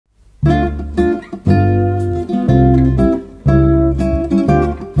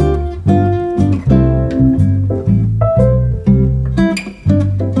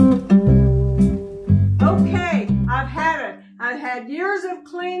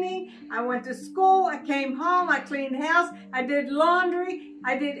cleaning. I went to school. I came home. I cleaned the house. I did laundry.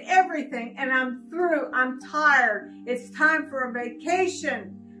 I did everything, and I'm through. I'm tired. It's time for a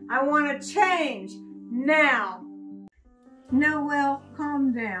vacation. I want to change now. Noel,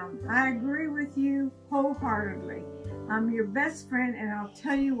 calm down. I agree with you wholeheartedly. I'm your best friend, and I'll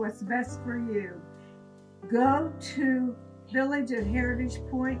tell you what's best for you. Go to Village at Heritage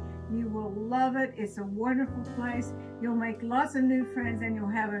Point. You will love it. It's a wonderful place. You'll make lots of new friends, and you'll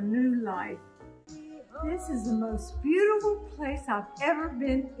have a new life. This is the most beautiful place I've ever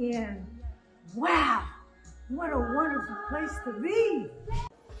been in. Wow, what a wonderful place to be.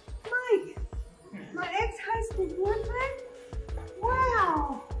 Mike, my ex-high school boyfriend?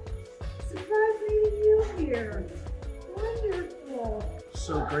 Wow, surprise meeting you here. Wonderful.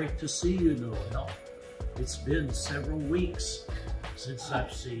 So great to see you, Noel. It's been several weeks since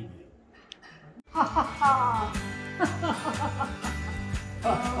I've seen you. Ha ha ha.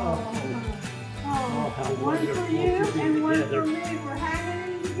 How One wonderful for you to be and one together. for me. We're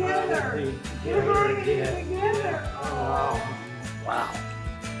hanging together. Together We're hanging again. together. Oh, wow.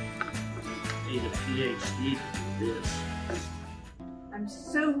 Need a PhD to do this. I'm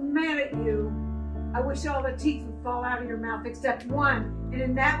so mad at you. I wish all the teeth would fall out of your mouth except one. And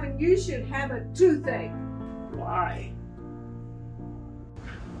in that one, you should have a toothache. Why?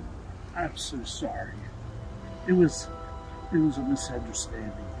 I'm so sorry. It was a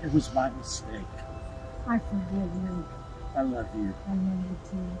misunderstanding. It was my mistake. I forgive you. I love you. I love you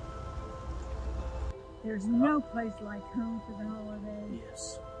too. There's no place like home for the holidays.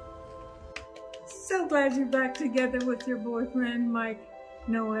 Yes. So glad you're back together with your boyfriend,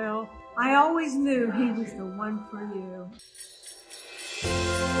 Noel. I always knew he was the one for you.